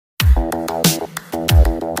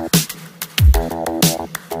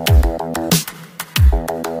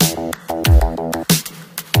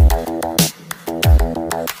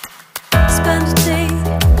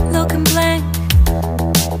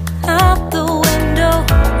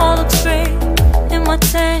my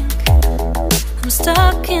tank. I'm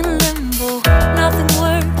stuck in limbo, nothing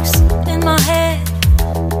works in my head.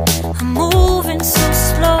 I'm moving so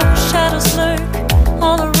slow, shadows lurk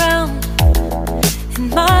all around. In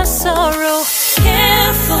my sorrow,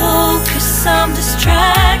 can't focus, I'm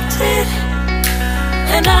distracted,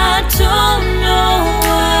 and I don't know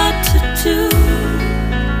what to do.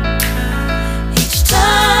 Each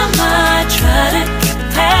time I try to get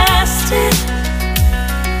past it,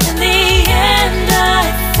 in the end I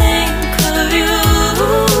think of you.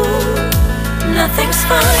 Nothing's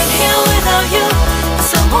fine here without you. The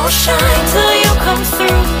sun won't shine till you come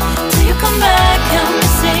through, till you come back. I'm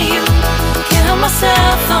missing you. Can't help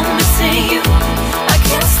myself, I'm missing you. I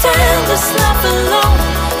can't stand this life alone.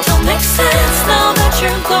 Don't make sense now that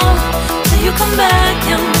you're gone. Till you come back,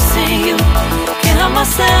 I'm missing you. Can't help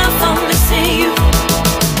myself, I'm missing you.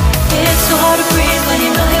 It's so hard to breathe when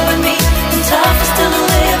you're not here with me. And tough is still to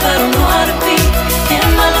live, I don't know how to be. In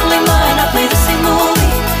my lonely mind, I play the same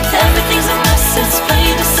movie. Everything's a mess, it's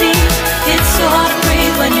plain to see. It's so hard to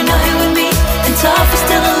breathe when you're not here with me. And tough is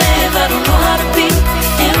still to live, I don't know how to be.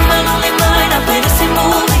 In my lonely mind, I play the same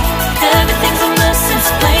movie. Everything's a mess, it's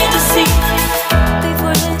plain to see.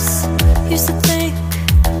 Before this, used to think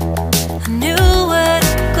I knew where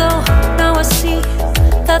to go. Now I see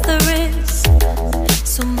that there is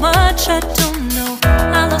so much I don't know.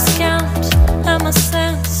 I lost count and my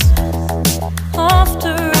sense of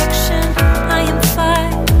direction. I am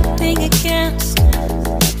fighting against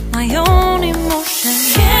my own emotion.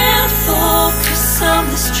 Can't focus, I'm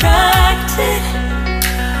distracted,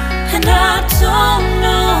 and I don't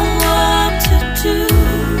know what to do.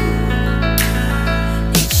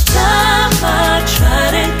 Each time I try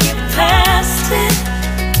to get past it,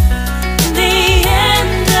 in the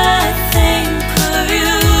end I think of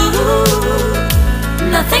you.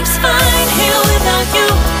 Nothing's fine here without you.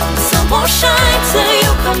 The sun won't shine till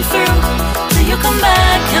you come through, till you come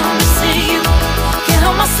back. I'm missing you. Can't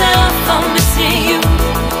help myself, I'm missing you.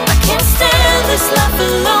 I can't stand this life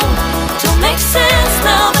alone. Don't make sense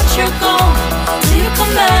now that you're gone. Till you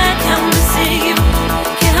come back, I'm missing you.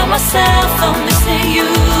 Can't help myself, I'm missing you.